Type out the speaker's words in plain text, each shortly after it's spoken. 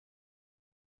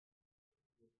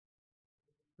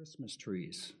Christmas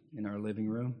trees in our living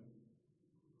room,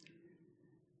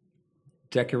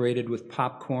 decorated with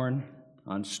popcorn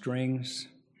on strings,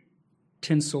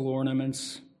 tinsel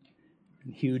ornaments,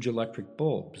 and huge electric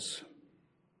bulbs.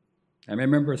 I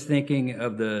remember thinking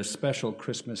of the special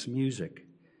Christmas music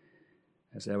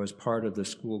as I was part of the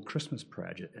school Christmas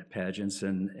pageants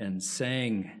and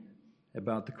sang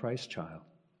about the Christ child.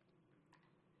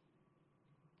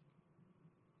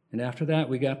 And after that,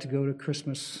 we got to go to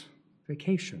Christmas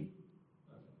vacation.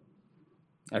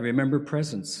 I remember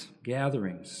presents,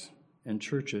 gatherings, and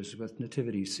churches with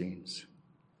nativity scenes.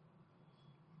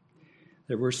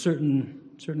 There were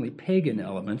certainly pagan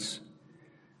elements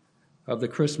of the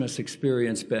Christmas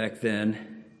experience back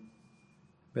then,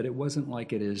 but it wasn't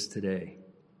like it is today.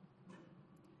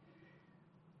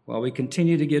 While we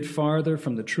continue to get farther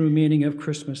from the true meaning of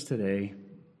Christmas today,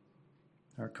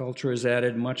 our culture has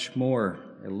added much more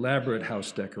elaborate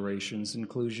house decorations,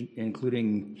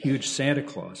 including huge Santa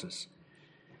Clauses,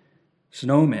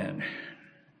 snowmen,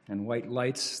 and white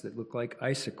lights that look like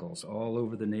icicles all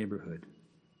over the neighborhood,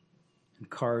 and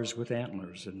cars with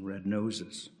antlers and red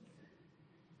noses.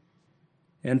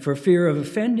 And for fear of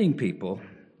offending people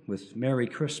with Merry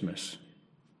Christmas,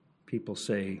 people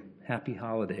say Happy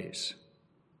Holidays,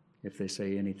 if they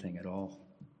say anything at all.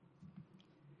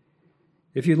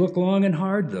 If you look long and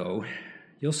hard, though,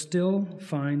 you'll still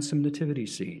find some nativity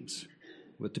scenes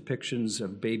with depictions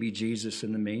of baby Jesus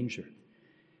in the manger,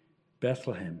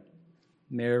 Bethlehem,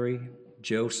 Mary,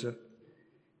 Joseph,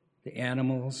 the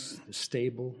animals, the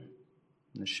stable,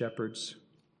 and the shepherds.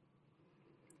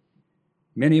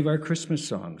 Many of our Christmas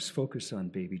songs focus on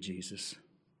baby Jesus,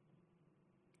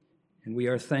 and we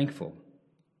are thankful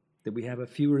that we have a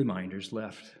few reminders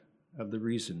left of the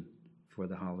reason for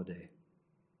the holiday.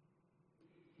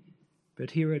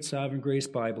 But here at Sovereign Grace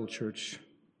Bible Church,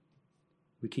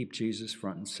 we keep Jesus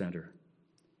front and center,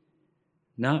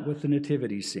 not with the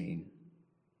nativity scene,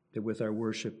 but with our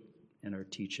worship and our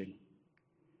teaching.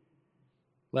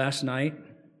 Last night,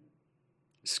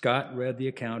 Scott read the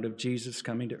account of Jesus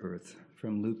coming to earth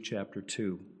from Luke chapter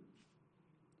 2.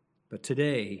 But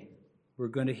today, we're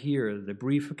going to hear the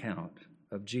brief account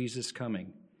of Jesus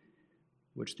coming,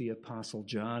 which the Apostle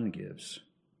John gives.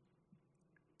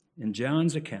 In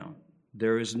John's account,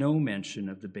 there is no mention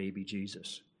of the baby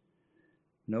Jesus,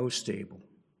 no stable,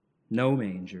 no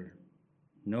manger,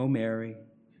 no Mary,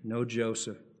 no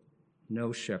Joseph,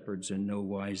 no shepherds, and no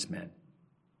wise men.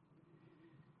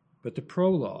 But the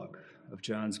prologue of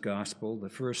John's gospel, the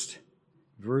first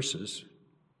verses,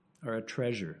 are a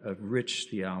treasure of rich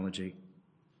theology.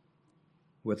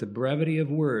 With a brevity of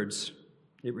words,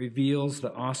 it reveals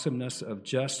the awesomeness of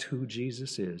just who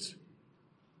Jesus is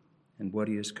and what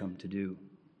he has come to do.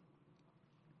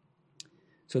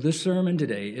 So this sermon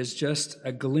today is just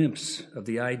a glimpse of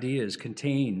the ideas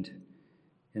contained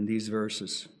in these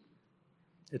verses.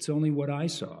 It's only what I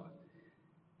saw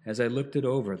as I looked it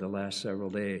over the last several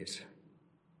days.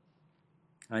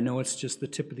 I know it's just the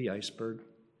tip of the iceberg,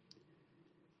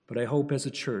 but I hope as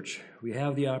a church we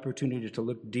have the opportunity to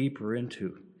look deeper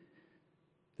into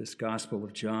this Gospel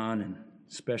of John, and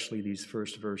especially these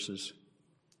first verses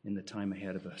in the time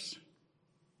ahead of us.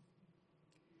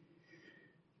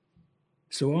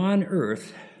 So on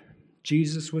earth,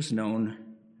 Jesus was known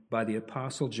by the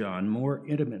Apostle John more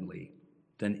intimately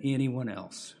than anyone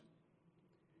else.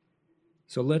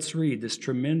 So let's read this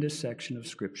tremendous section of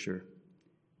Scripture,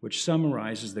 which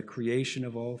summarizes the creation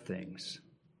of all things,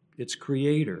 its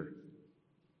creator,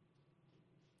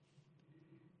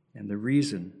 and the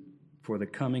reason for the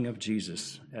coming of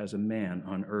Jesus as a man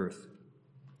on earth.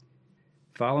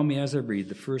 Follow me as I read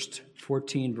the first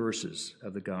 14 verses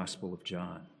of the Gospel of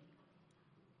John.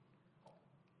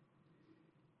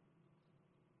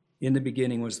 In the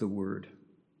beginning was the Word,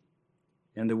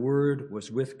 and the Word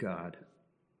was with God,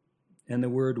 and the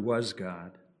Word was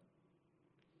God.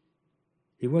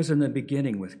 He was in the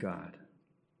beginning with God.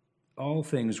 All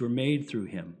things were made through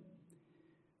him.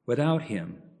 Without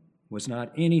him was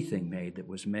not anything made that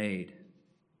was made.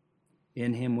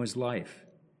 In him was life,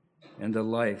 and the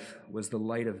life was the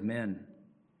light of men.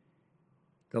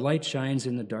 The light shines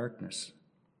in the darkness,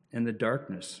 and the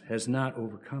darkness has not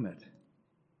overcome it.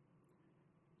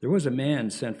 There was a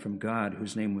man sent from God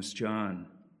whose name was John.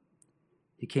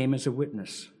 He came as a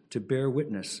witness to bear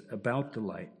witness about the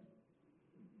light,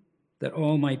 that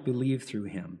all might believe through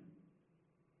him.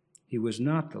 He was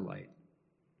not the light,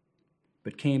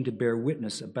 but came to bear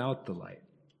witness about the light.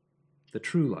 The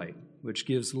true light, which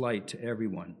gives light to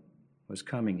everyone, was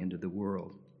coming into the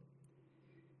world.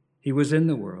 He was in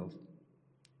the world,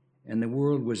 and the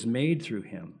world was made through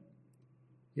him,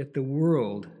 yet the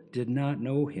world did not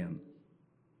know him.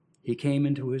 He came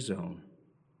into his own,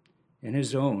 and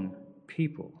his own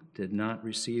people did not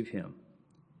receive him.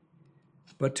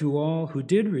 But to all who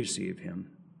did receive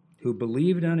him, who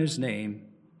believed on his name,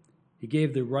 he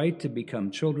gave the right to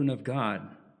become children of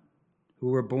God, who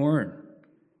were born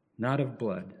not of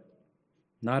blood,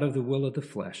 not of the will of the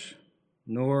flesh,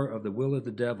 nor of the will of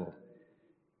the devil,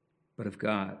 but of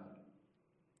God.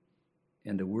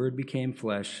 And the Word became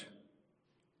flesh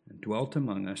and dwelt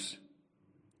among us,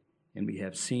 and we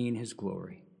have seen his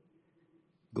glory,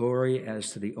 glory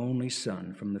as to the only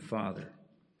Son from the Father,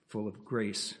 full of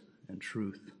grace and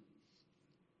truth.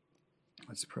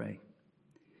 Let's pray.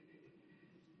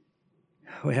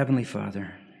 Oh, Heavenly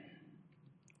Father,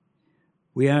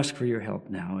 we ask for your help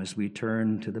now as we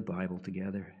turn to the Bible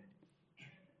together.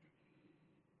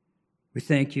 We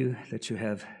thank you that you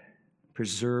have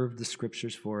preserved the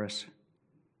Scriptures for us,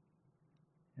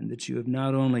 and that you have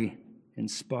not only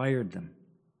inspired them,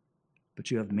 but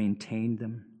you have maintained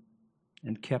them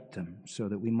and kept them so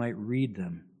that we might read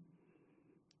them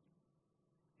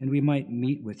and we might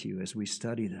meet with you as we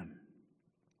study them.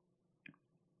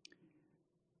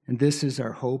 And this is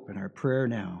our hope and our prayer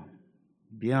now,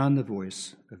 beyond the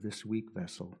voice of this weak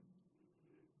vessel,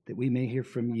 that we may hear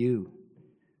from you,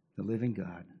 the living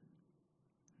God.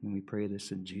 And we pray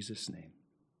this in Jesus' name.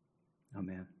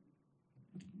 Amen.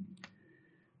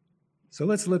 So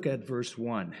let's look at verse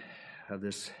 1 of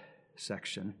this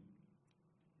section.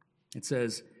 It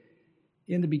says,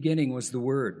 "In the beginning was the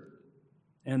Word,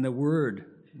 and the Word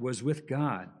was with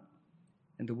God,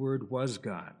 and the Word was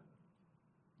God."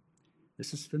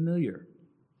 This is familiar.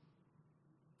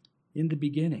 In the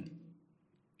beginning.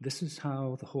 This is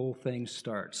how the whole thing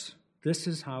starts. This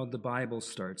is how the Bible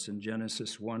starts in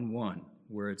Genesis 1:1,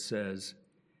 where it says,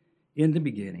 "In the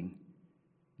beginning,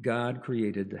 God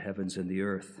created the heavens and the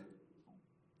earth."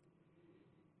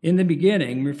 In the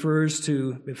beginning refers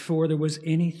to before there was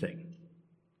anything.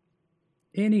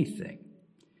 Anything.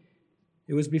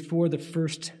 It was before the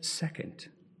first second.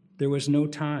 There was no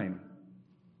time,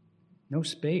 no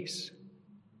space,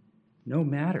 no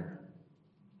matter.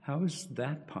 How is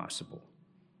that possible?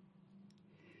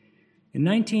 In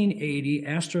 1980,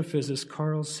 astrophysicist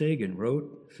Carl Sagan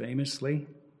wrote famously,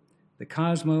 "The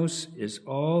cosmos is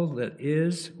all that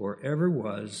is or ever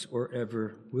was or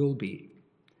ever will be."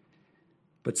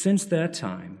 But since that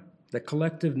time, the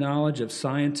collective knowledge of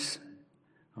science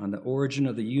on the origin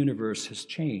of the universe has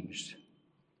changed.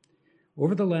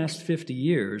 Over the last 50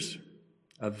 years,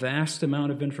 a vast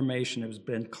amount of information has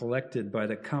been collected by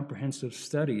the comprehensive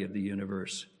study of the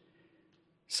universe.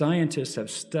 Scientists have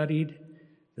studied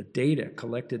the data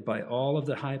collected by all of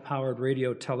the high-powered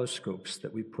radio telescopes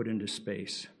that we put into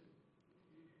space.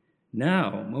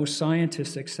 Now, most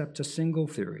scientists accept a single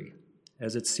theory,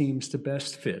 as it seems to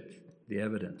best fit the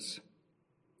evidence.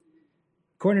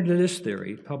 According to this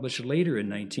theory, published later in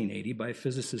 1980 by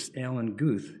physicist Alan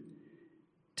Guth,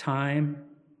 time,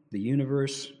 the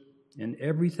universe, and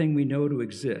everything we know to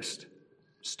exist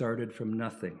started from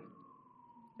nothing.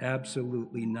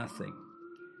 Absolutely nothing.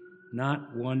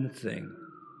 Not one thing.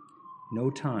 No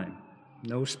time,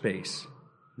 no space,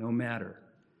 no matter.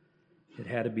 It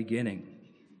had a beginning.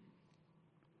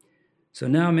 So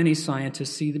now many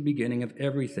scientists see the beginning of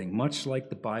everything, much like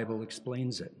the Bible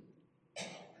explains it.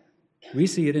 We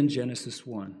see it in Genesis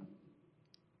 1.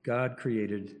 God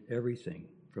created everything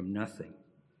from nothing.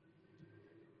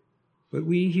 But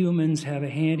we humans have a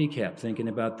handicap thinking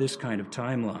about this kind of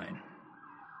timeline.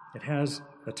 It has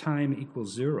a time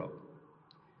equals 0.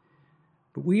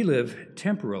 But we live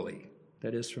temporally,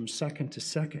 that is, from second to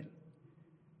second.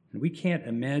 And we can't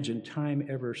imagine time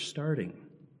ever starting.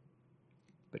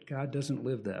 But God doesn't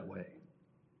live that way.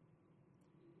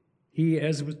 He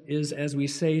is, as we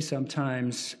say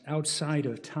sometimes, outside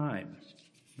of time,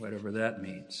 whatever that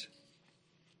means.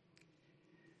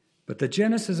 But the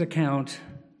Genesis account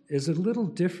is a little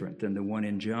different than the one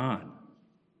in John.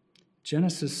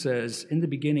 Genesis says, "In the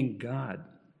beginning, God."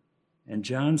 And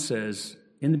John says,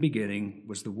 "In the beginning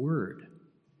was the Word."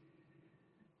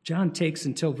 John takes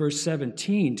until verse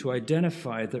 17 to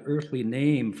identify the earthly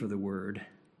name for the Word,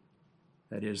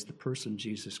 that is, the person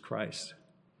Jesus Christ.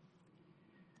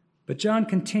 But John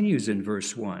continues in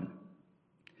verse 1,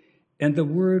 "And the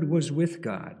Word was with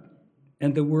God,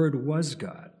 and the Word was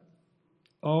God.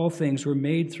 All things were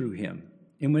made through him,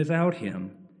 and without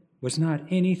him was not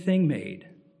anything made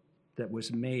that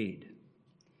was made."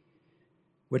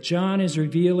 What John is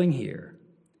revealing here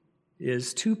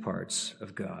is two parts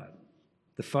of God,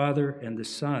 the Father and the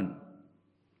Son,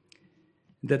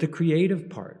 that the creative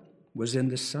part was in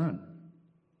the Son.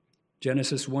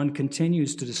 Genesis 1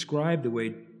 continues to describe the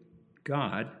way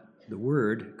God, the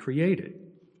Word,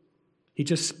 created. He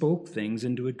just spoke things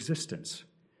into existence.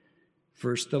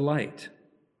 First the light,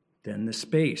 then the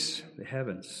space, the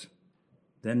heavens,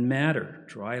 then matter,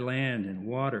 dry land and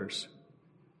waters,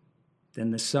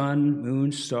 then the sun,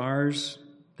 moon, stars,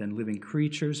 then living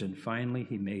creatures, and finally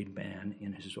he made man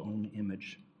in his own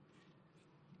image.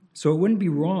 So it wouldn't be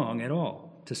wrong at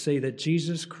all to say that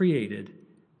Jesus created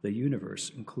the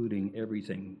universe, including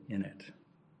everything in it.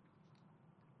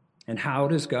 And how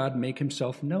does God make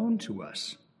himself known to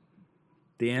us?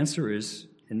 The answer is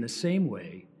in the same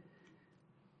way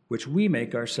which we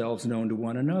make ourselves known to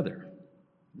one another,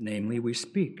 namely, we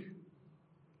speak.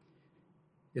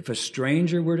 If a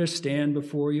stranger were to stand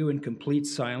before you in complete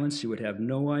silence, you would have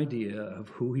no idea of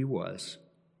who he was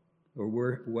or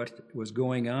what was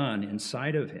going on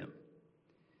inside of him.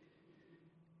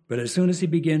 But as soon as he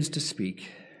begins to speak,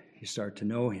 you start to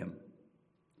know him.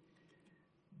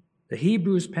 The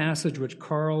Hebrews passage which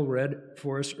Carl read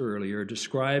for us earlier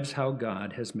describes how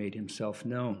God has made himself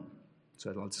known.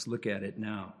 So let's look at it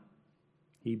now.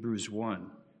 Hebrews 1,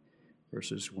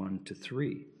 verses 1 to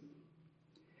 3.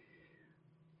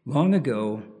 Long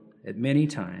ago, at many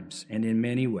times and in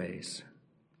many ways,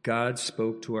 God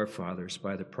spoke to our fathers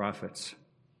by the prophets.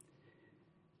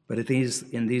 But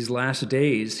in these last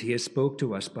days, he has spoke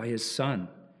to us by his Son,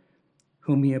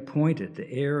 whom he appointed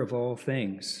the heir of all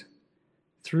things,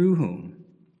 through whom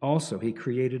also he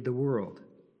created the world.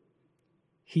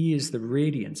 He is the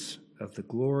radiance of the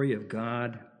glory of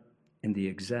God and the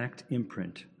exact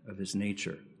imprint of his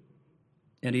nature.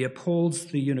 And he upholds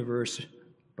the universe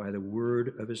by the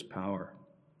word of his power.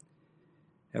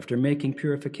 After making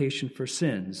purification for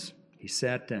sins, he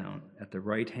sat down at the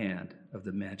right hand of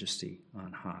the Majesty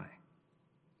on high.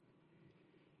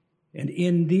 And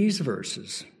in these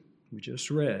verses we just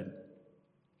read,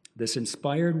 this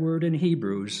inspired word in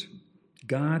Hebrews,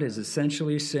 God is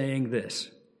essentially saying this: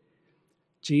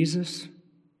 Jesus,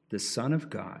 the Son of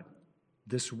God,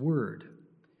 this word,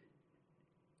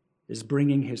 is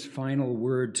bringing his final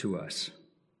word to us.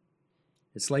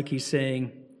 It's like he's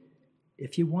saying,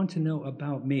 if you want to know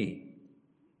about me,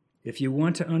 if you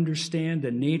want to understand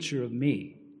the nature of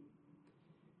me,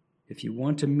 if you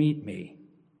want to meet me,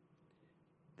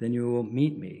 then you will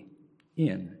meet me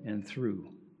in and through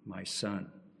my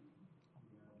Son.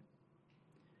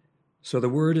 So the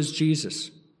Word is Jesus,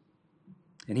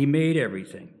 and he made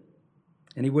everything,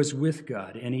 and he was with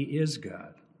God, and he is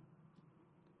God.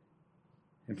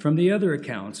 And from the other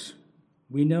accounts,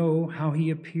 we know how he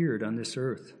appeared on this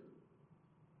earth: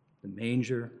 the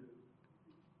manger,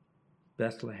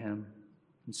 Bethlehem,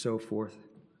 and so forth.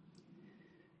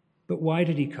 But why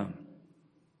did he come?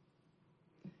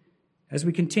 As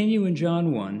we continue in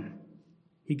John 1,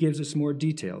 he gives us more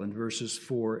detail in verses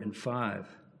 4 and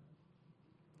 5.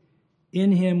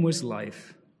 In him was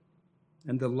life,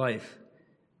 and the life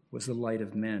was the light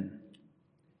of men.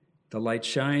 The light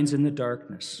shines in the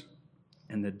darkness,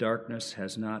 and the darkness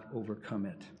has not overcome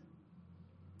it.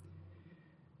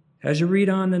 As you read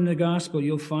on in the gospel,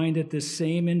 you'll find that this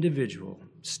same individual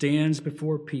stands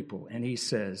before people and he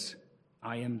says,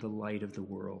 I am the light of the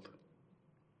world.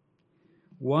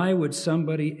 Why would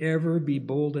somebody ever be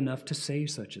bold enough to say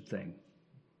such a thing?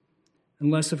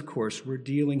 Unless, of course, we're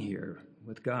dealing here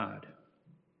with God.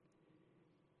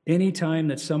 Any time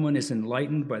that someone is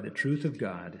enlightened by the truth of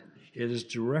God, it is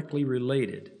directly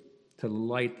related to the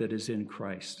light that is in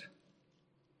Christ.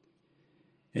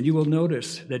 And you will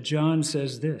notice that John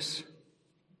says this: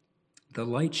 the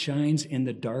light shines in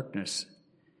the darkness,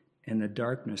 and the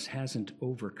darkness hasn't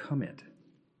overcome it.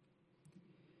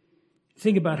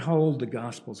 Think about how old the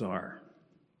Gospels are,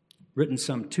 written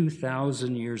some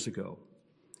 2,000 years ago.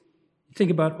 Think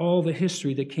about all the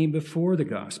history that came before the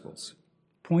Gospels,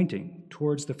 pointing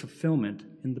towards the fulfillment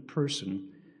in the person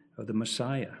of the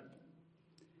Messiah.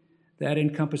 That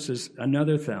encompasses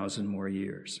another 1,000 more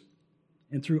years.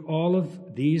 And through all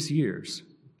of these years,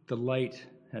 the light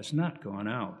has not gone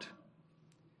out.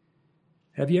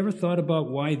 Have you ever thought about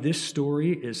why this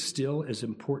story is still as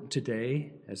important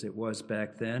today as it was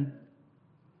back then?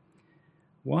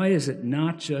 Why is it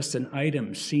not just an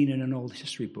item seen in an old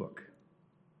history book?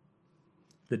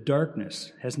 The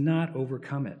darkness has not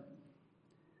overcome it.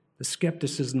 The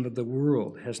skepticism of the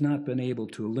world has not been able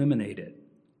to eliminate it.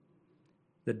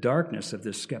 The darkness of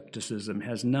this skepticism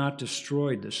has not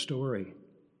destroyed the story.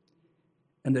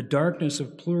 And the darkness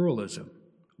of pluralism,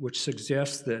 which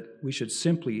suggests that we should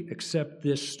simply accept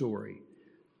this story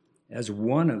as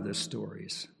one of the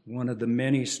stories, one of the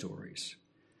many stories,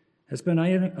 has been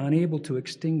unable to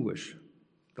extinguish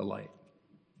the light.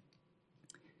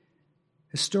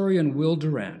 Historian Will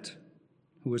Durant,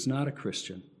 who was not a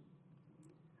Christian,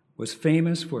 was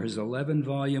famous for his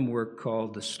 11-volume work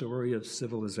called The Story of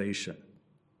Civilization.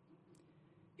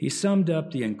 He summed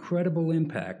up the incredible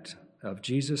impact of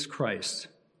Jesus Christ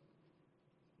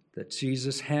that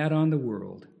Jesus had on the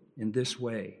world in this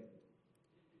way.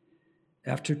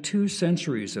 After 2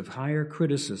 centuries of higher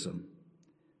criticism,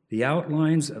 the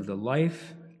outlines of the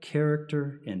life,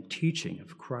 character, and teaching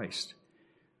of Christ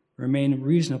remain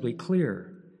reasonably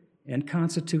clear and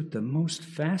constitute the most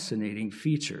fascinating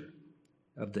feature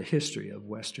of the history of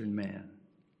Western man.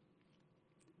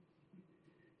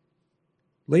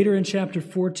 Later in chapter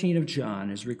 14 of John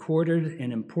is recorded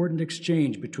an important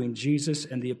exchange between Jesus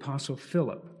and the Apostle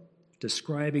Philip,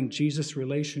 describing Jesus'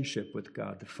 relationship with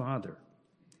God the Father.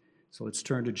 So let's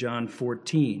turn to John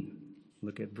 14.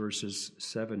 Look at verses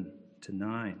 7 to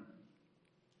 9.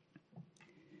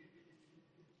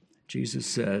 Jesus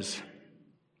says,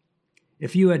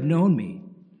 "If you had known me,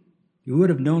 you would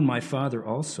have known my Father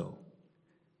also.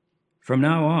 From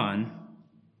now on,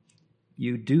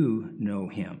 you do know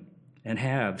him and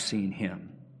have seen him."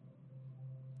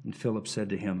 And Philip said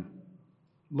to him,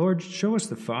 "Lord, show us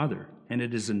the Father, and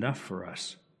it is enough for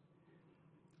us."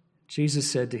 Jesus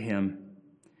said to him,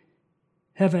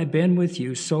 "Have I been with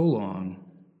you so long,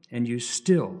 and you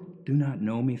still do not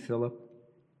know me, Philip?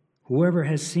 Whoever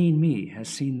has seen me has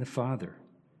seen the Father.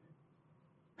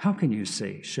 How can you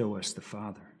say, 'Show us the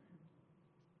Father'?"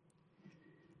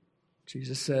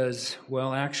 Jesus says,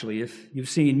 well, actually, if you've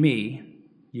seen me,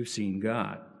 you've seen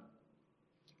God.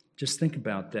 Just think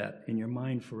about that in your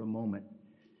mind for a moment.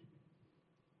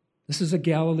 This is a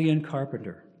Galilean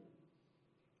carpenter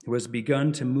who has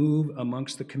begun to move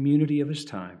amongst the community of his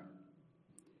time.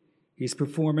 He's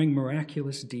performing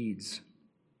miraculous deeds.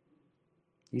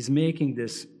 He's making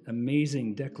this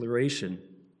amazing declaration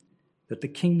that the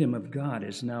kingdom of God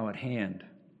is now at hand.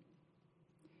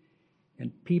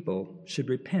 And people should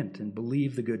repent and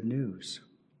believe the good news.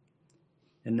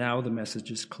 And now the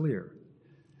message is clear.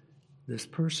 This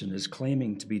person is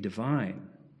claiming to be divine.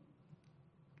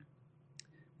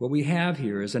 What we have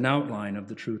here is an outline of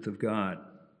the truth of God,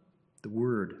 the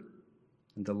Word,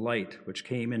 and the light which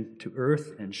came into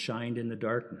earth and shined in the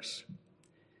darkness.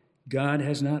 God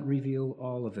has not revealed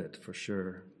all of it for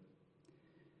sure.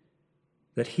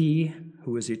 That he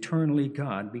who is eternally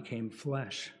God became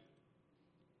flesh.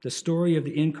 The story of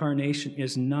the incarnation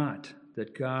is not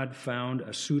that God found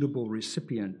a suitable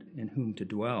recipient in whom to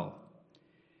dwell.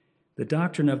 The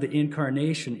doctrine of the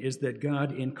incarnation is that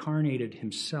God incarnated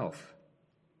himself.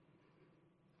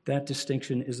 That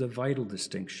distinction is a vital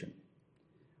distinction.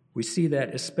 We see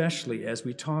that especially as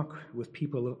we talk with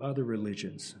people of other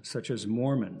religions, such as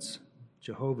Mormons,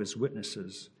 Jehovah's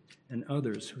Witnesses, and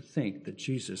others who think that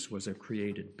Jesus was a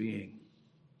created being.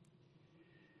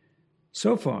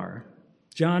 So far,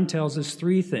 John tells us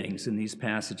 3 things in these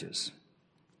passages: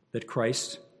 that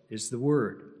Christ is the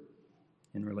Word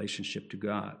in relationship to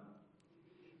God.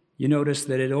 You notice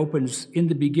that it opens, "In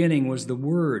the beginning was the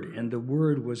Word, and the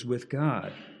Word was with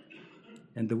God.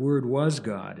 And the Word was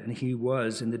God, and he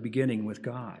was in the beginning with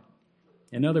God."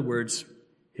 In other words,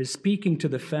 he's speaking to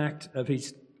the fact of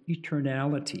his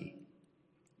eternality.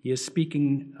 He is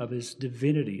speaking of his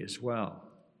divinity as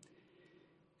well.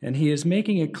 And he is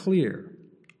making it clear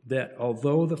that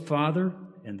although the Father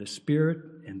and the Spirit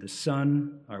and the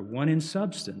Son are one in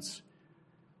substance,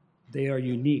 they are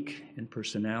unique in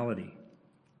personality.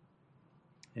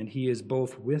 And he is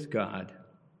both with God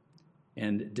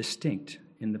and distinct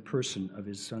in the person of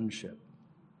his sonship.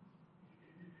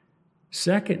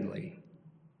 Secondly,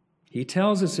 he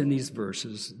tells us in these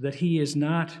verses that he is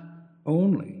not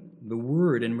only the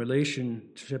Word in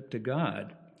relationship to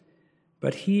God,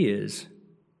 but he is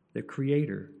the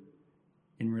Creator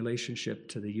in relationship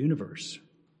to the universe.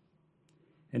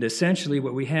 And essentially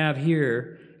what we have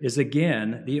here is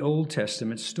again the Old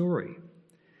Testament story.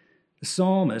 The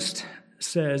psalmist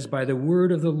says, "By the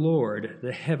word of the Lord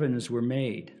the heavens were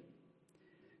made."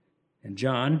 And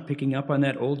John, picking up on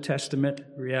that Old Testament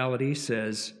reality,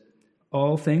 says,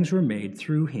 "All things were made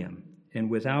through him, and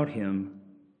without him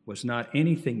was not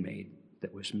anything made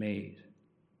that was made."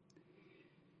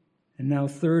 And now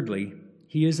thirdly,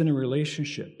 he is in a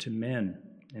relationship to men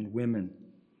and women.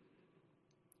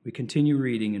 We continue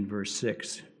reading in verse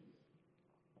 6.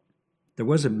 "There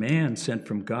was a man sent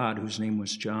from God whose name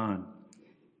was John.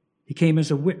 He came as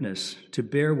a witness to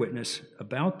bear witness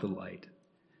about the light,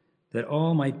 that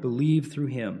all might believe through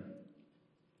him.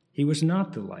 He was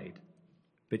not the light,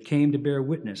 but came to bear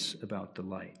witness about the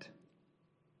light."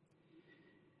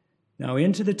 Now,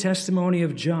 into the testimony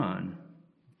of John,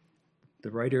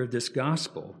 the writer of this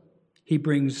gospel, he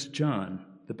brings John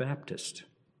the Baptist,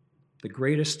 the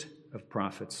greatest of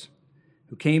prophets,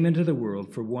 who came into the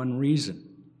world for one reason,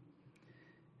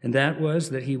 and that was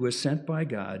that he was sent by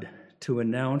God to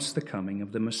announce the coming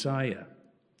of the Messiah,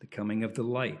 the coming of the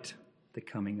light, the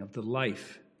coming of the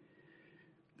life,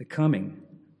 the coming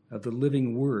of the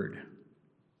living Word.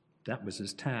 That was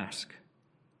his task.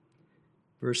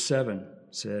 Verse 7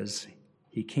 says,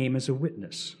 he came as a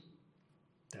witness.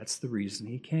 That's the reason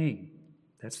he came.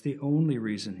 That's the only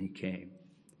reason he came.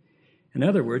 In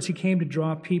other words, he came to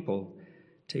draw people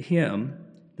to him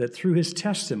that through his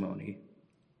testimony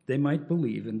they might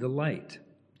believe in the light,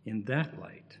 in that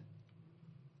light.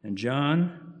 And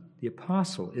John, the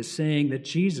apostle, is saying that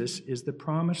Jesus is the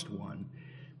promised one,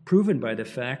 proven by the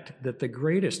fact that the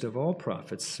greatest of all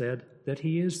prophets said that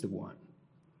he is the one.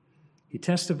 He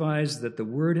testifies that the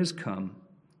Word has come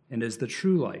and is the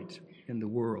true light in the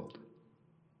world.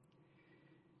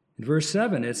 In verse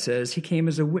 7, it says, he came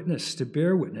as a witness to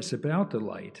bear witness about the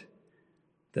light,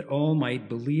 that all might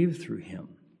believe through him.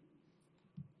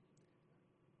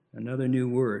 Another new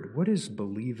word. What is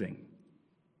believing?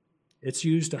 It's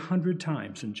used 100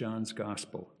 times in John's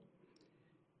gospel.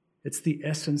 It's the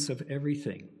essence of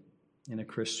everything in a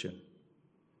Christian.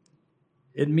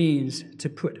 It means to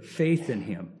put faith in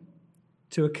him,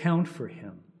 to account for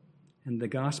him and the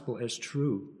gospel as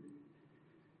true.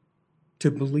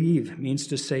 To believe means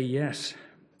to say yes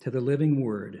to the living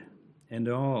Word and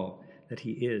all that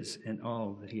he is and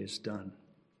all that he has done,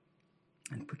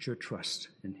 and put your trust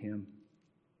in him.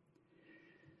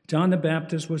 John the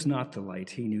Baptist was not the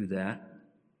light. He knew that.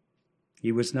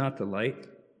 He was not the light.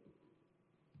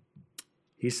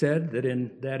 He said that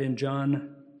in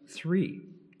John 3,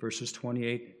 verses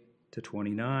 28 to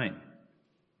 29.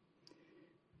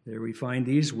 There we find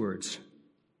these words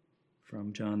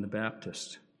from John the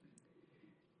Baptist.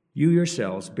 You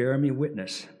yourselves bear me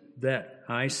witness that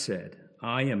I said,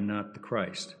 I am not the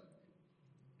Christ,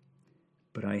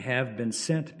 but I have been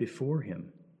sent before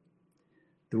him.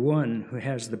 The one who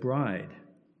has the bride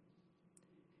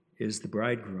is the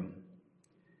bridegroom.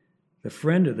 The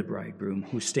friend of the bridegroom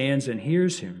who stands and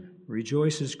hears him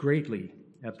rejoices greatly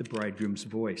at the bridegroom's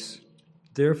voice.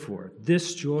 Therefore,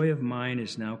 this joy of mine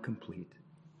is now complete.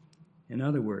 In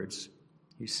other words,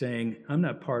 he's saying, I'm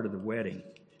not part of the wedding.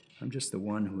 I'm just the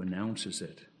one who announces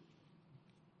it.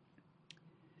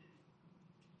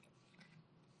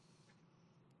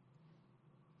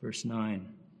 Verse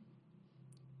 9.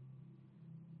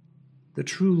 The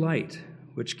true light,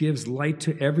 which gives light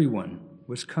to everyone,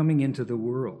 was coming into the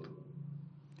world.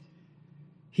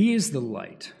 He is the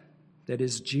light. That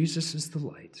is, Jesus is the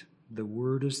light. The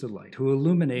Word is the light, who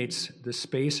illuminates the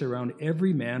space around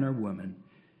every man or woman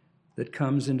that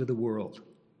comes into the world.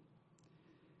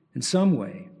 In some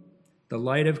way, the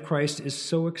light of Christ is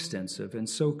so extensive and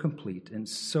so complete and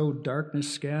so darkness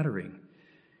scattering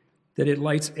that it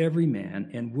lights every man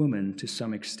and woman to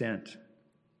some extent.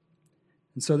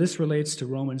 And so this relates to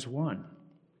Romans 1,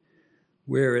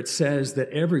 where it says that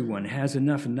everyone has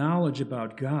enough knowledge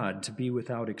about God to be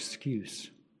without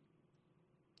excuse.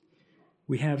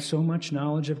 We have so much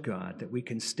knowledge of God that we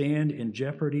can stand in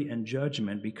jeopardy and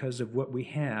judgment because of what we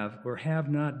have or have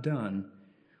not done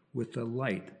with the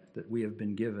light that we have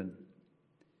been given.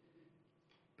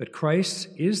 But Christ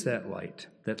is that light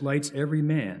that lights every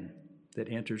man that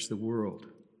enters the world.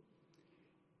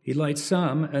 He lights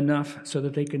some enough so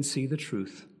that they can see the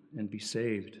truth and be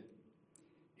saved.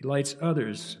 He lights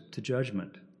others to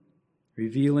judgment,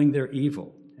 revealing their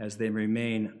evil as they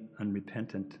remain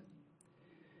unrepentant.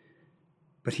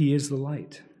 But he is the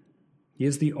light. He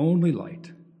is the only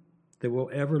light that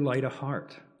will ever light a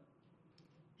heart.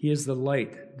 He is the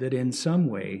light that in some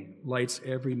way lights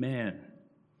every man.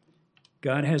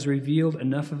 God has revealed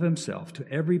enough of himself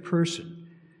to every person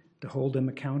to hold them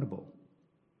accountable.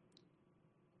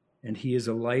 And he is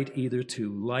a light either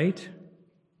to light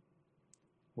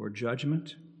or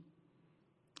judgment,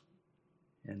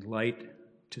 and light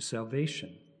to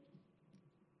salvation.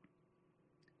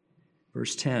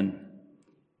 Verse 10,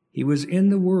 he was in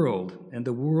the world, and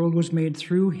the world was made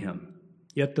through him,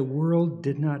 yet the world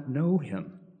did not know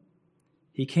him.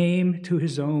 He came to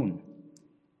his own,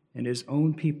 and his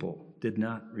own people did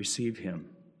not receive him.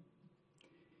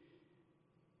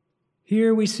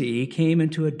 Here we see he came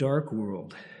into a dark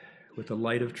world with the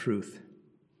light of truth.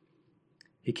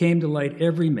 He came to light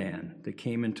every man that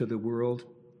came into the world,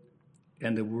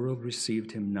 and the world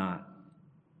received him not.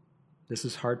 This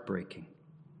is heartbreaking.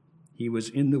 He was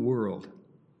in the world.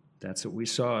 That's what we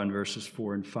saw in verses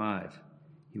 4 and 5.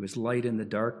 He was light in the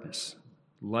darkness,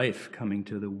 life coming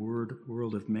to the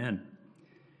world of men.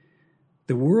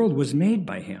 The world was made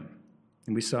by him,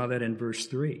 and we saw that in verse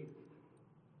 3.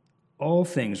 All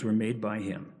things were made by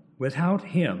him. Without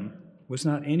him was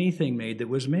not anything made that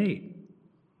was made,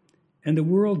 and the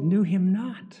world knew him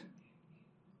not.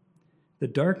 The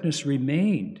darkness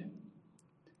remained.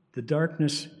 The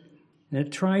darkness, and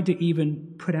it tried to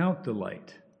even put out the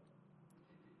light.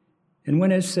 And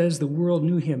when it says the world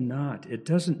knew him not, it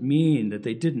doesn't mean that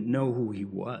they didn't know who he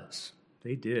was.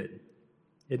 They did.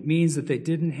 It means that they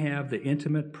didn't have the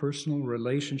intimate personal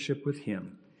relationship with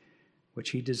him, which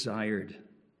he desired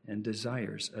and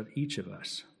desires of each of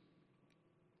us.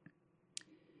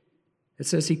 It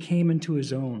says he came into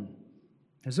his own.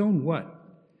 His own what?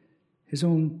 His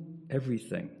own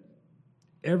everything.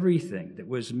 Everything that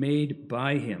was made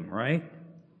by him, right?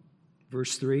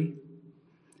 Verse 3.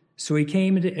 So he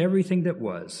came into everything that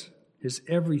was, his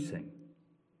everything.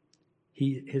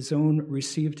 His own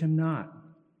received him not.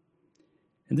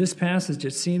 In this passage,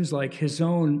 it seems like his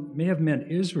own may have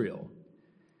meant Israel,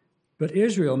 but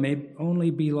Israel may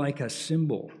only be like a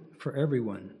symbol for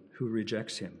everyone who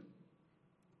rejects him.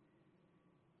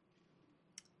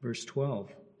 Verse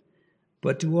 12.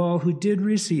 But to all who did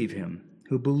receive him,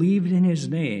 who believed in his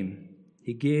name,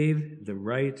 he gave the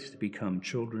right to become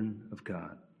children of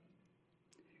God.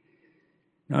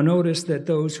 Now notice that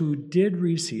those who did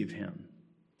receive him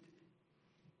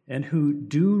and who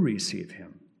do receive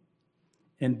him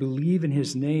and believe in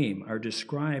his name are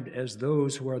described as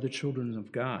those who are the children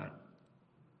of God.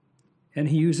 And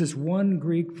he uses one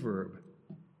Greek verb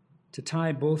to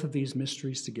tie both of these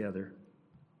mysteries together.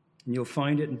 And you'll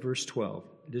find it in verse 12.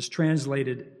 It is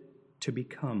translated to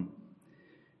become.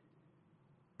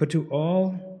 But to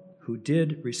all who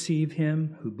did receive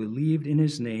him, who believed in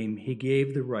his name, he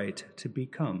gave the right to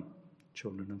become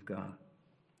children of God.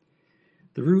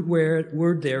 The root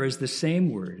word there is the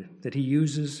same word that he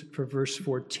uses for verse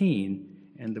 14,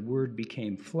 and the word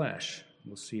became flesh.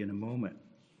 We'll see in a moment.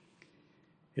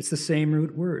 It's the same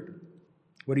root word.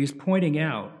 What he's pointing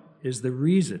out is the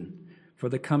reason for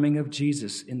the coming of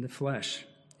Jesus in the flesh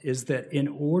is that in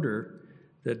order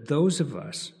that those of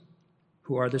us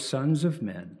who are the sons of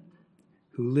men,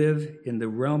 who live in the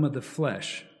realm of the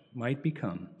flesh, might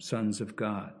become sons of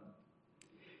God.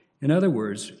 In other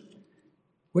words,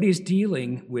 what he's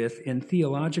dealing with in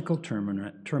theological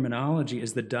terminology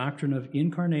is the doctrine of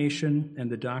incarnation and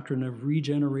the doctrine of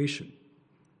regeneration,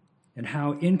 and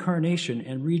how incarnation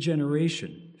and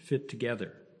regeneration fit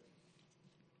together.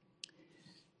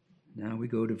 Now we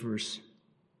go to verse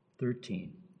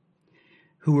 13.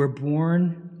 Who were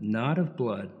born not of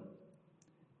blood,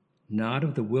 not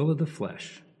of the will of the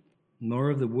flesh, nor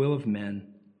of the will of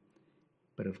men,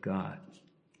 but of God.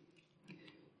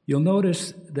 You'll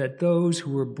notice that those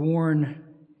who were born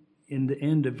in the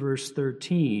end of verse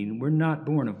 13 were not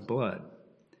born of blood,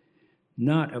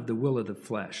 not of the will of the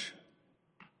flesh,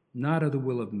 not of the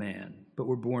will of man, but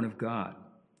were born of God.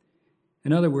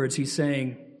 In other words, he's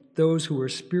saying those who were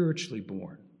spiritually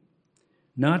born,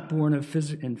 not born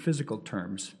in physical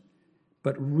terms,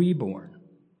 but reborn.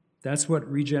 That's what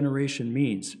regeneration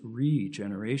means.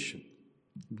 Regeneration.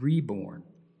 Reborn.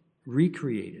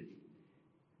 Recreated.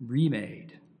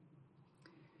 Remade.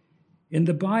 In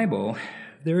the Bible,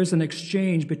 there is an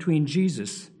exchange between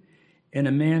Jesus and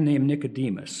a man named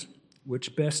Nicodemus,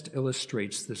 which best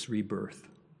illustrates this rebirth.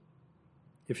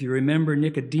 If you remember,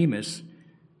 Nicodemus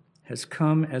has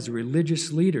come as a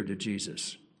religious leader to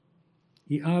Jesus.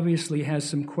 He obviously has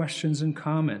some questions and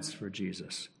comments for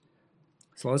Jesus.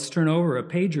 So let's turn over a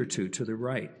page or two to the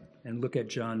right and look at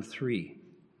John 3,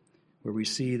 where we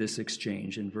see this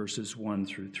exchange in verses 1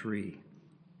 through 3.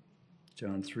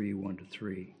 John 3, 1 to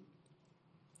 3.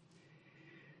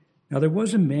 Now there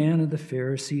was a man of the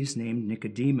Pharisees named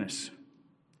Nicodemus,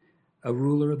 a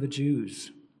ruler of the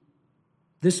Jews.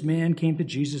 This man came to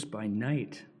Jesus by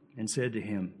night and said to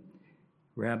him,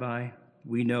 Rabbi,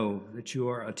 we know that you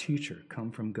are a teacher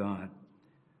come from God,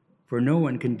 for no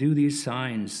one can do these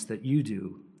signs that you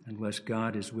do unless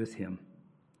God is with him.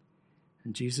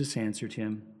 And Jesus answered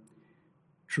him,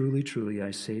 Truly, truly,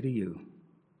 I say to you,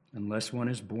 unless one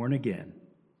is born again,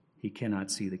 he cannot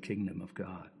see the kingdom of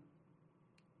God.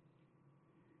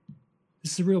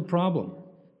 This is a real problem.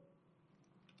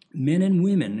 Men and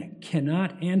women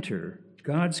cannot enter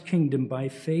God's kingdom by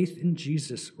faith in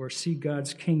Jesus or see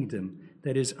God's kingdom,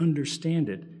 that is, understand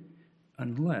it,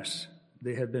 unless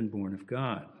they have been born of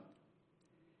God.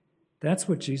 That's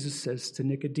what Jesus says to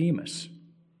Nicodemus.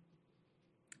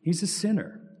 He's a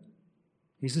sinner.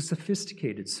 He's a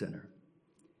sophisticated sinner.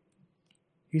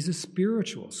 He's a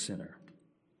spiritual sinner.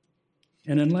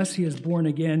 And unless he is born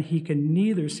again, he can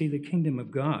neither see the kingdom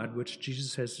of God, which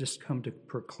Jesus has just come to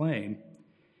proclaim,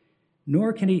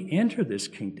 nor can he enter this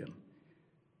kingdom,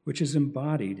 which is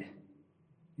embodied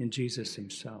in Jesus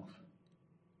himself.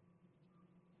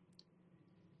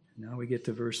 Now we get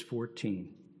to verse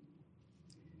 14.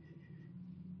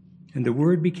 And the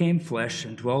Word became flesh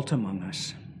and dwelt among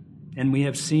us, and we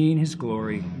have seen his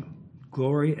glory,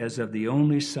 glory as of the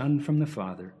only Son from the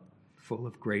Father, full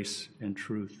of grace and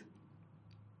truth.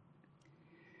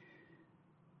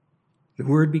 The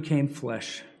Word became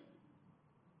flesh,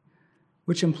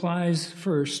 which implies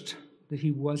first that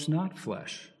he was not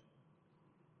flesh.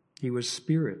 He was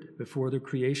spirit before the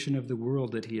creation of the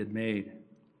world that he had made.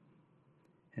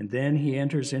 And then he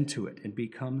enters into it and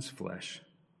becomes flesh.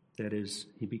 That is,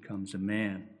 he becomes a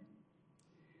man.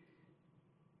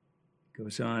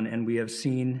 Goes on, and we have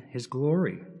seen his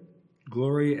glory,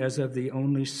 glory as of the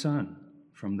only Son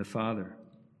from the Father.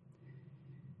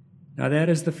 Now that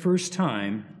is the first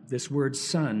time this word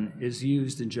son is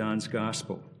used in John's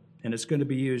gospel, and it's going to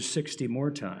be used 60 more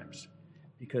times,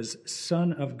 because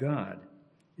Son of God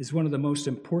is one of the most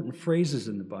important phrases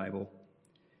in the Bible,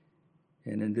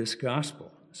 and in this gospel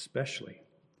especially.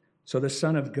 So the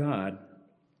Son of God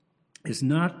is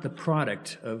not the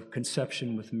product of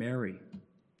conception with Mary.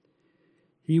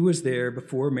 He was there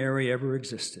before Mary ever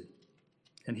existed,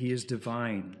 and he is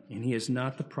divine, and he is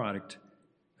not the product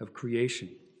of creation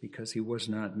because he was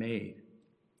not made.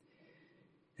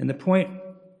 And the point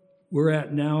we're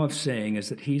at now of saying is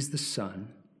that he's the Son,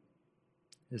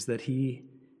 is that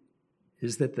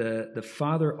the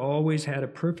Father always had a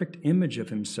perfect image of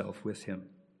himself with him.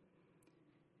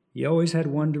 He always had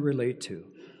one to relate to.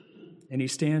 And he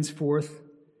stands forth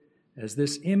as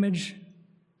this image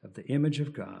of the image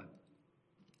of God,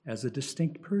 as a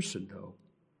distinct person, though,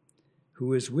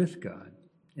 who is with God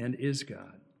and is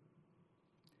God.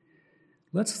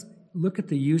 Let's look at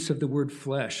the use of the word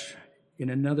flesh in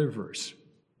another verse,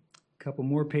 a couple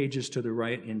more pages to the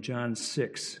right in John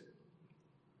 6.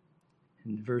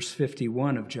 In verse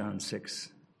 51 of John 6,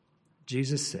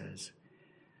 Jesus says,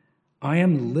 I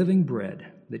am the living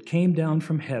bread that came down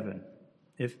from heaven.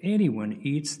 If anyone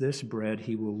eats this bread,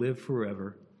 he will live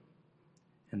forever.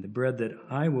 And the bread that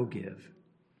I will give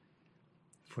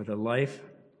for the life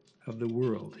of the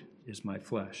world is my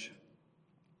flesh.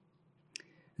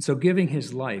 And so giving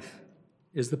his life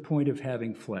is the point of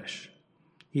having flesh.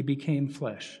 He became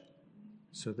flesh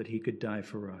so that he could die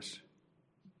for us.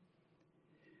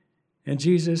 And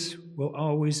Jesus will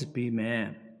always be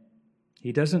man.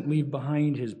 He doesn't leave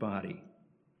behind his body.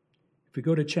 If we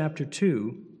go to chapter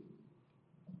 2,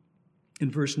 in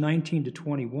verse 19 to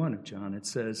 21 of John, it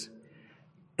says,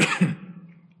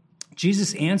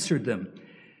 Jesus answered them,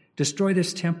 destroy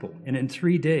this temple, and in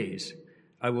 3 days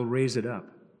I will raise it up.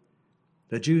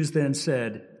 The Jews then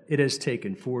said, it has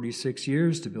taken 46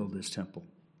 years to build this temple,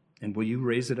 and will you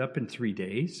raise it up in 3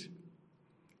 days?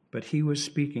 But he was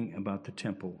speaking about the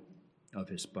temple of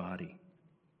his body.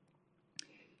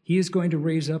 He is going to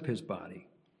raise up his body.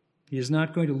 He is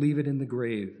not going to leave it in the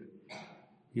grave.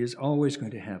 He is always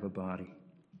going to have a body.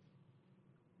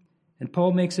 And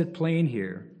Paul makes it plain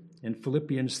here in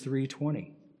Philippians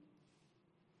 3:20.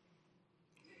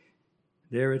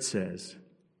 There it says,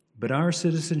 but our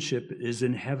citizenship is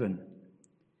in heaven,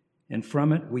 and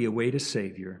from it we await a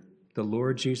Savior, the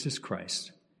Lord Jesus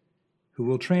Christ, who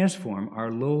will transform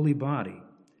our lowly body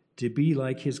to be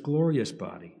like his glorious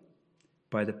body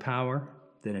by the power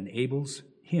that enables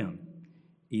him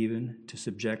even to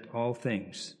subject all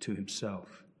things to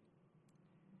himself.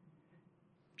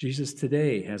 Jesus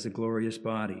today has a glorious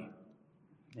body,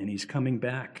 and he's coming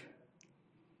back.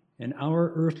 And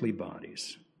our earthly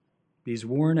bodies, these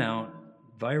worn out,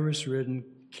 virus-ridden,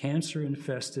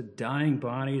 cancer-infested, dying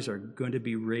bodies are going to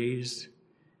be raised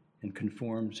and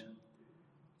conformed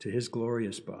to his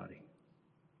glorious body.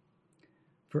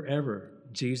 Forever,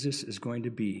 Jesus is going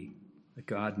to be a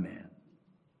God-man.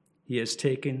 He has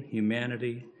taken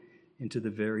humanity into the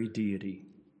very deity.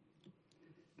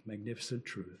 Magnificent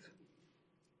truth.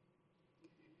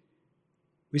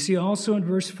 We see also in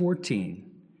verse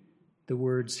 14 the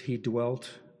words, he dwelt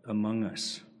among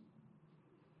us.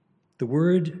 The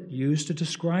word used to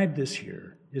describe this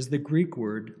here is the Greek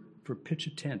word for pitch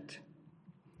a tent.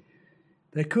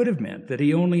 That could have meant that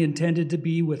he only intended to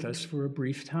be with us for a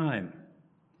brief time,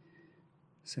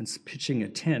 since pitching a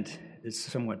tent is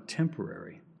somewhat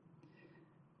temporary.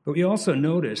 But we also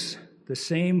notice the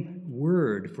same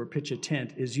word for pitch a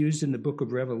tent is used in the book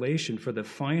of Revelation for the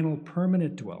final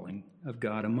permanent dwelling of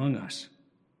God among us,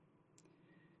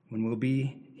 when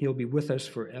he'll be with us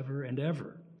forever and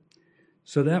ever.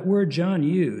 So that word John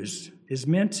used is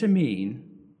meant to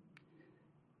mean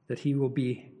that he will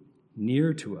be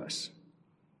near to us.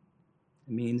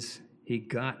 It means he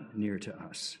got near to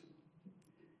us.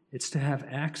 It's to have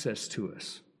access to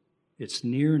us. It's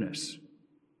nearness.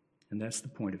 And that's the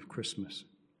point of Christmas,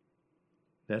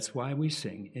 That's why we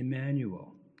sing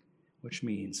Emmanuel, which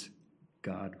means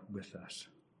God with us.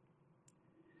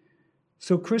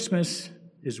 So Christmas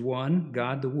is one,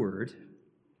 God the Word,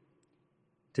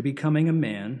 to becoming a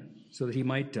man so that he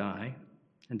might die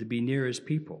and to be near his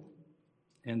people.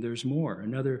 And there's more,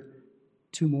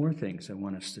 two more things I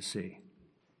want us to see.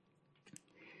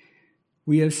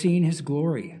 We have seen his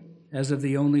glory as of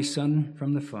the only Son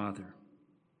from the Father,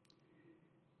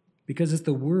 because it's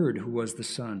the Word who was the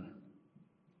Son.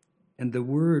 And the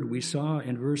Word we saw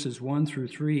in verses 1 through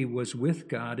 3 was with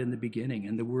God in the beginning,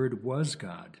 and the Word was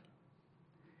God.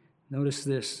 Notice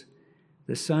this,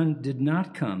 the Son did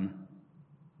not come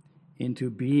into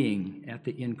being at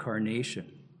the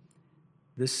incarnation.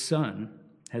 The Son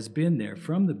has been there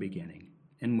from the beginning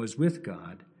and was with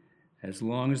God as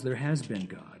long as there has been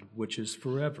God, which is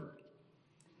forever.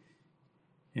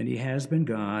 And he has been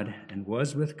God and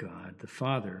was with God, the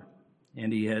Father,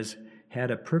 and he has had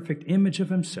a perfect image of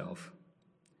himself,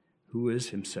 who is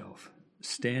himself,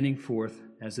 standing forth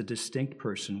as a distinct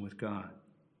person with God,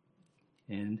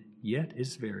 and yet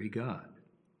is very God.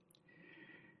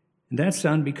 And that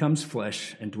Son becomes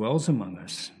flesh and dwells among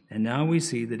us, and now we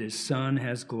see that his Son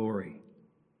has glory.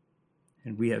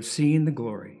 And we have seen the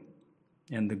glory,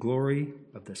 and the glory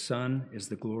of the Son is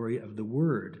the glory of the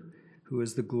Word, who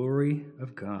is the glory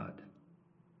of God.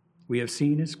 We have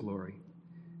seen his glory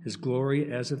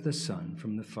as of the Son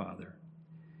from the Father.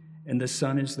 And the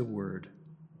Son is the Word,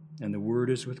 and the Word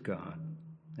is with God,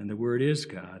 and the Word is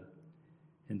God,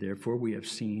 and therefore we have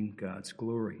seen God's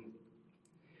glory.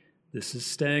 This is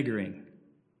staggering.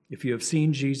 If you have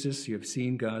seen Jesus, you have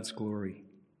seen God's glory.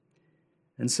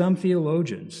 And some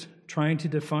theologians, trying to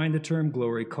define the term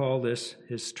glory, call this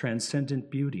his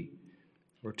transcendent beauty,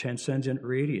 or transcendent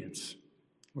radiance,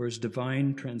 or his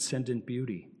divine transcendent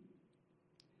beauty.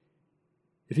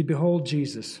 If you behold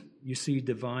Jesus, you see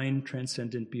divine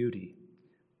transcendent beauty,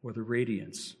 or the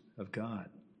radiance of God.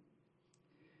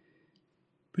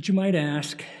 But you might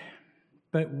ask,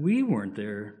 but we weren't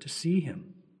there to see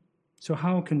him. So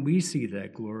how can we see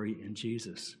that glory in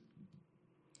Jesus?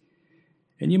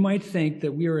 And you might think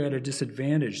that we are at a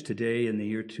disadvantage today in the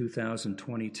year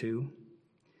 2022.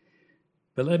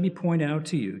 But let me point out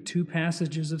to you two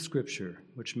passages of Scripture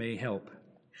which may help.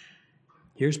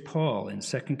 Here's Paul in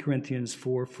 2 Corinthians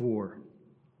 4:4.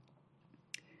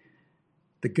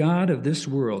 The God of this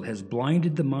world has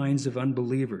blinded the minds of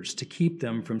unbelievers to keep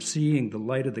them from seeing the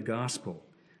light of the gospel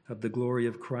of the glory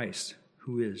of Christ,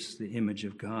 who is the image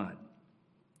of God.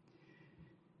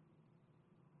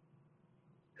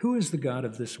 Who is the God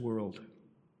of this world?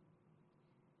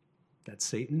 That's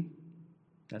Satan.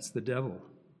 That's the devil.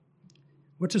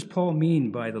 What does Paul mean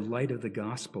by the light of the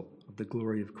gospel of the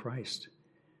glory of Christ?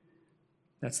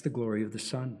 That's the glory of the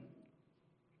Son.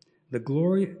 The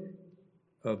glory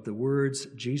of the words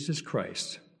Jesus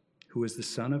Christ, who is the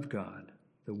Son of God,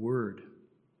 the Word.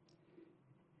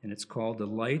 And it's called the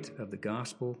light of the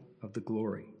gospel of the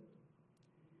glory.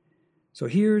 So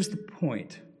here's the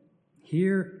point.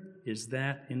 Here is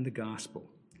that in the gospel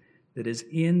that is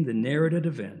in the narrated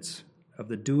events of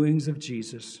the doings of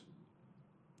Jesus,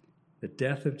 the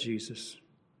death of Jesus,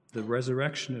 the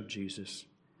resurrection of Jesus,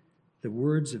 the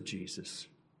words of Jesus,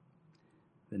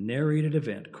 the narrated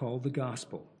event called the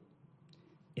gospel.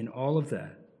 In all of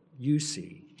that, you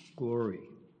see glory.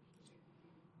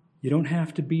 You don't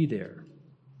have to be there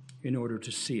in order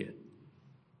to see it.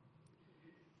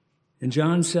 In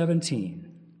John 17,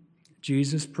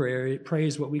 Jesus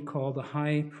prays what we call the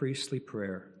high priestly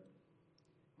prayer,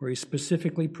 where he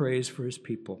specifically prays for his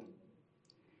people.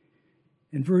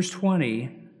 In verse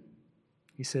 20,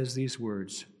 he says these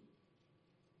words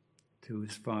to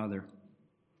his Father,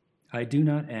 I do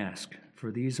not ask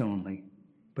for these only,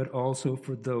 but also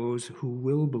for those who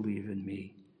will believe in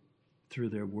me through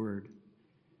their word,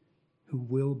 who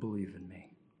will believe in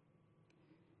me.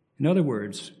 In other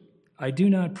words, I do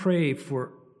not pray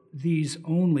for these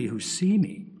only who see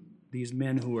me, these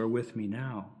men who are with me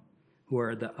now, who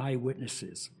are the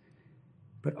eyewitnesses,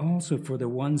 but also for the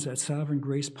ones at Sovereign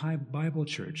Grace Bible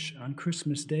Church on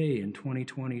Christmas Day in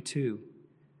 2022.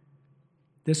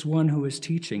 This one who is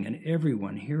teaching and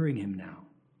everyone hearing him now.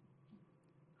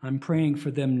 I'm praying for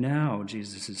them now,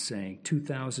 Jesus is saying,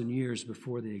 2,000 years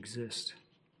before they exist.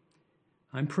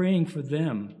 I'm praying for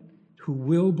them who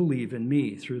will believe in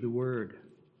me through the Word.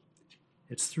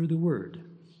 It's through the Word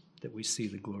that we see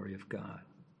the glory of God.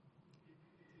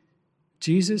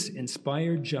 Jesus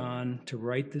inspired John to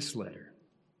write this letter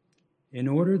in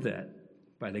order that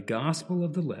by the gospel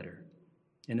of the letter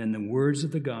and in the words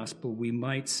of the gospel we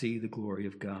might see the glory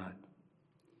of God.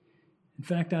 In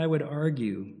fact, I would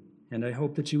argue, and I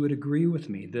hope that you would agree with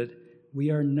me, that we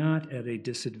are not at a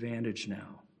disadvantage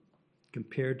now.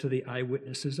 Compared to the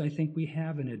eyewitnesses, I think we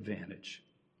have an advantage.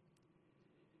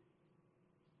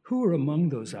 Who are among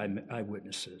those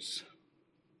eyewitnesses?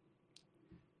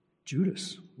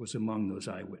 Judas was among those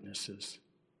eyewitnesses.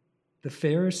 The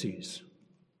Pharisees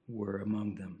were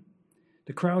among them.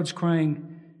 The crowds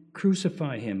crying,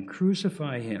 "Crucify him,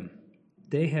 crucify him."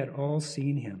 They had all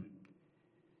seen him.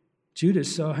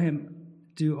 Judas saw him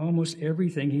do almost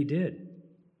everything he did,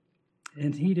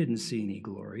 and he didn't see any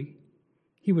glory.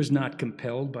 He was not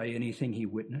compelled by anything he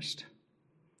witnessed.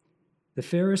 The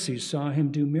Pharisees saw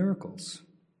him do miracles,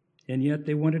 and yet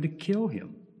they wanted to kill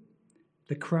him.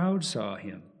 The crowd saw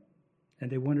him, and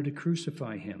they wanted to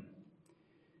crucify him.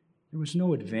 There was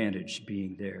no advantage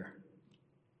being there.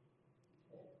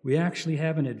 We actually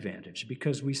have an advantage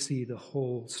because we see the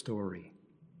whole story.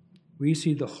 We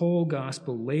see the whole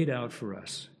gospel laid out for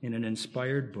us in an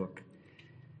inspired book,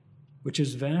 which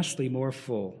is vastly more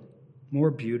full, more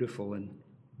beautiful, and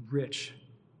rich,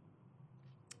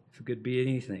 if it could be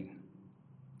anything.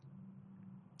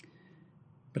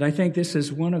 But I think this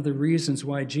is one of the reasons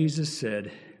why Jesus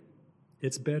said,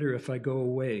 "It's better if I go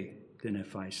away than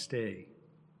if I stay."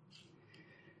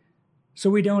 So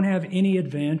we don't have any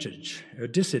advantage, or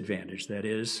disadvantage, that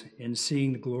is, in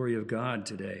seeing the glory of God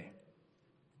today.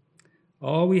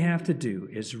 All we have to do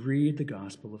is read the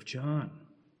Gospel of John.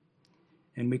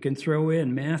 And we can throw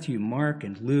in Matthew, Mark,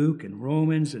 and Luke, and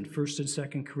Romans, and 1st and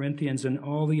 2nd Corinthians, and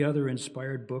all the other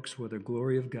inspired books where the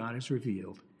glory of God is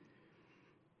revealed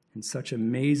in such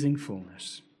amazing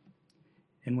fullness.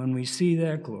 And when we see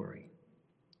that glory,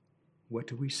 what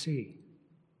do we see?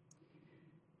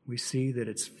 We see that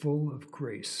it's full of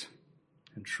grace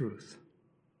and truth.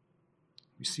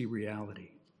 We see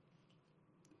reality.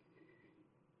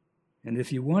 And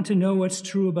if you want to know what's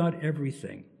true about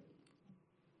everything,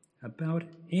 about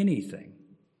anything,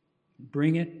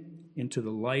 bring it into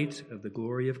the light of the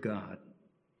glory of God,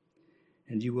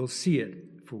 and you will see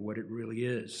it for what it really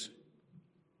is.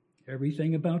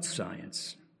 Everything about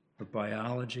science, or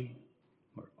biology,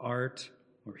 or art,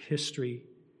 or history,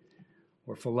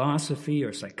 or philosophy,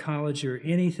 or psychology, or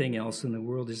anything else in the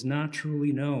world is not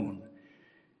truly known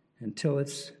until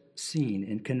it's seen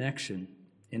in connection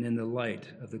and in the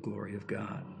light of the glory of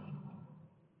God.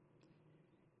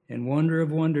 And wonder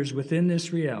of wonders, within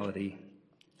this reality,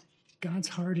 God's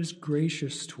heart is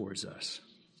gracious towards us.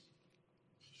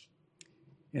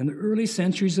 In the early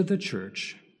centuries of the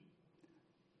church,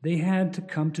 they had to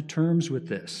come to terms with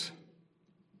this.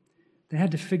 They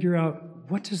had to figure out,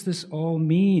 what does this all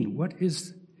mean? What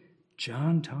is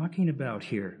John talking about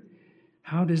here?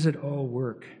 How does it all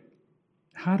work?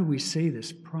 How do we say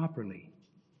this properly?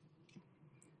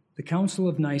 The Council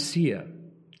of Nicaea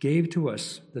gave to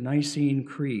us the Nicene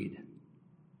Creed.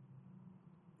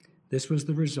 This was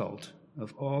the result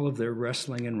of all of their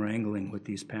wrestling and wrangling with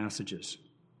these passages.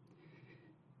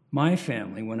 My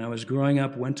family, when I was growing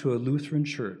up, went to a Lutheran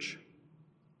church.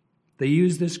 They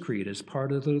used this creed as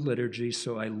part of the liturgy,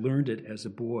 so I learned it as a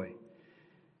boy.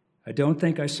 I don't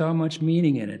think I saw much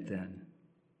meaning in it then,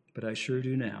 but I sure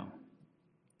do now.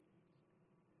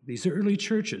 These early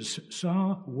churches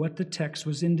saw what the text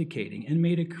was indicating and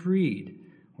made a creed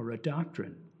or a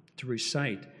doctrine to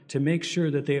recite to make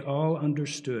sure that they all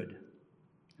understood.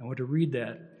 I want to read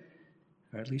that,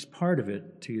 or at least part of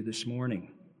it, to you this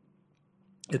morning.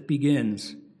 It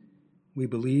begins, "We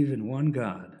believe in one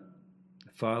God,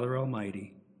 the Father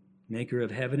Almighty, maker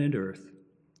of heaven and earth,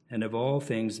 and of all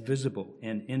things visible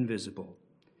and invisible,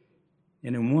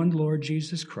 and in one Lord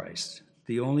Jesus Christ,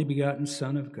 the only begotten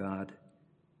Son of God,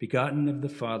 begotten of the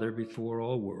Father before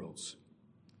all worlds,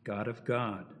 God of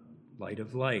God, light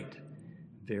of light,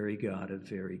 very God of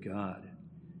very God,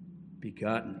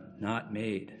 begotten, not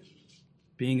made,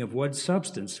 being of one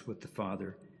substance with the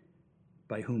Father,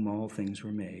 by whom all things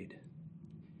were made."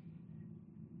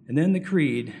 And then the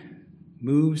creed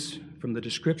moves from the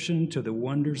description to the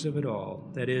wonders of it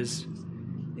all, that is,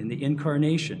 in the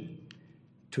incarnation,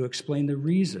 to explain the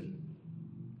reason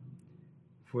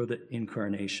for the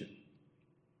incarnation.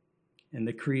 And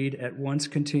the creed at once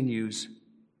continues,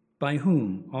 "By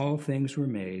whom all things were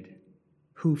made,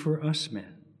 who for us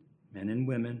men and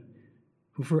women,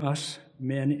 who for us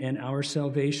men and our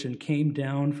salvation came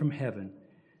down from heaven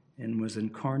and was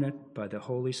incarnate by the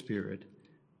Holy Spirit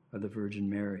of the Virgin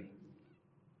Mary."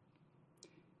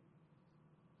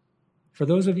 For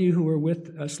those of you who were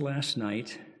with us last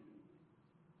night,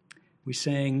 we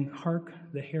sang "Hark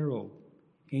the Herald,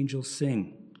 Angels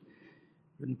Sing,"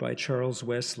 written by Charles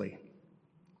Wesley.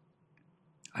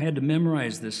 I had to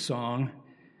memorize this song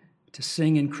to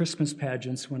sing in Christmas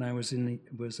pageants when I was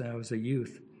a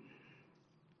youth.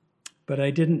 But I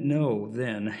didn't know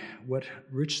then what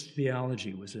rich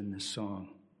theology was in this song.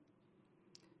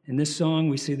 In this song,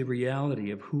 we see the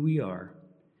reality of who we are,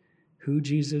 who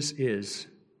Jesus is,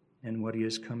 and what he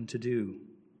has come to do.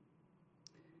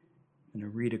 I'm going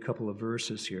to read a couple of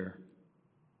verses here.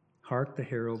 Hark the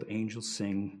herald angels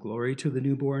sing, glory to the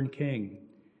newborn King,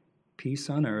 peace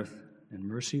on earth and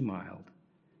mercy mild,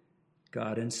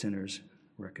 God and sinners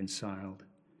reconciled.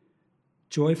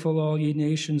 Joyful all ye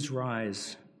nations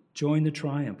rise, join the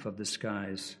triumph of the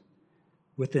skies.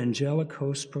 With angelic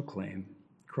hosts proclaim,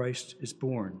 Christ is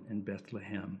born in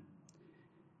Bethlehem.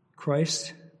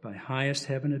 Christ by highest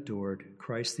heaven adored,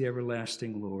 Christ the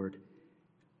everlasting Lord.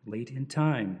 Late in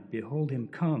time, behold him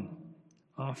come,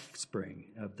 offspring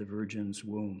of the Virgin's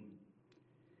womb.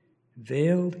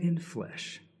 Veiled in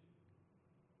flesh,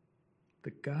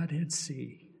 the Godhead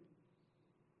see.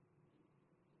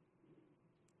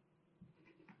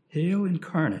 Hail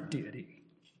incarnate deity,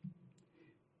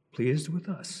 pleased with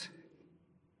us,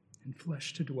 in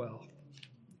flesh to dwell.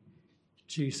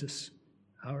 Jesus,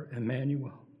 our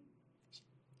Emmanuel.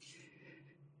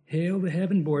 Hail the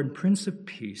heaven-born Prince of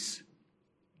Peace.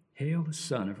 Hail the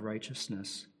Son of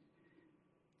Righteousness.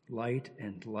 Light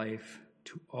and life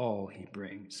to all he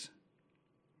brings,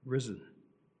 risen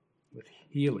with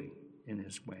healing in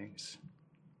his wings.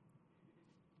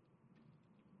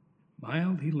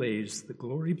 Mild he lays the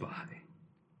glory by,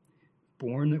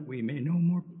 born that we may no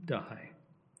more die,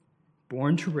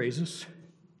 born to raise us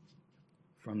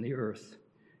from the earth,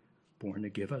 born to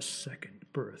give us second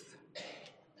birth.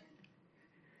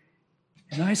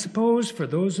 And I suppose for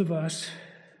those of us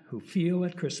who feel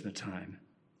at Christmas time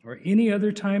or any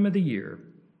other time of the year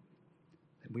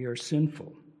that we are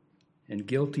sinful and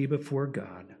guilty before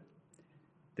God,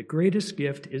 the greatest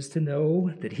gift is to know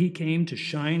that he came to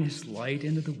shine his light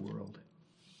into the world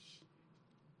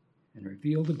and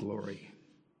reveal the glory.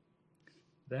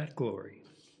 That glory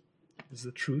is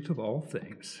the truth of all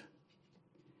things.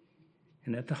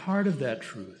 And at the heart of that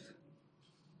truth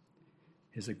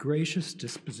is a gracious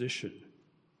disposition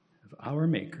of our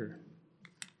Maker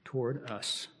toward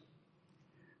us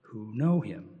who know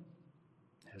him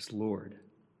as Lord.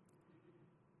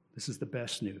 This is the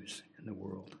best news in the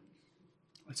world.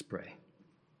 Let's pray.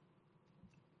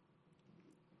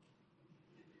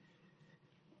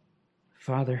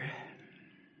 Father,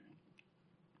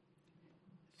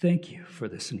 thank you for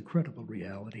this incredible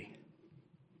reality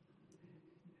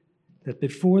that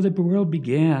before the world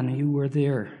began, you were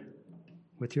there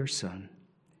with your Son,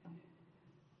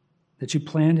 that you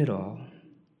planned it all,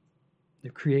 the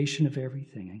creation of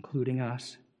everything, including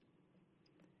us,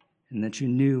 and that you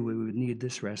knew we would need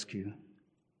this rescue,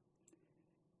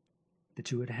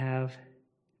 that you would have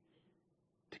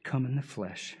to come in the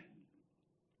flesh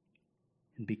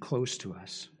and be close to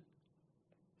us,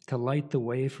 to light the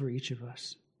way for each of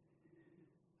us,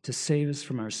 to save us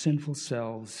from our sinful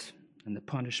selves and the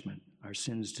punishment our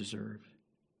sins deserve.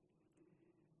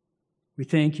 We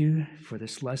thank you for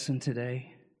this lesson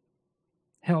today.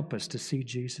 Help us to see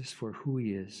Jesus for who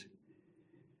he is.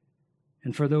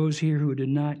 And for those here who do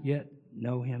not yet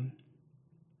know him,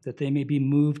 that they may be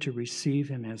moved to receive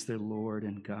him as their Lord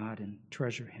and God and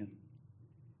treasure him.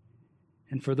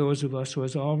 And for those of us who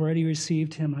has already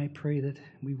received him, I pray that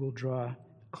we will draw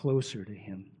closer to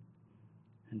him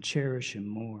and cherish him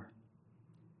more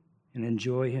and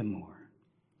enjoy him more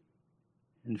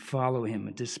and follow him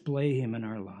and display him in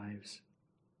our lives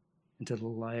and to the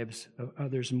lives of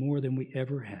others more than we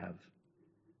ever have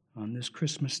on this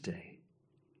Christmas day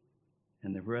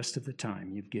and the rest of the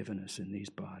time you've given us in these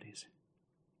bodies.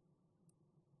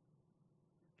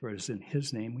 For it is in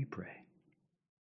his name we pray.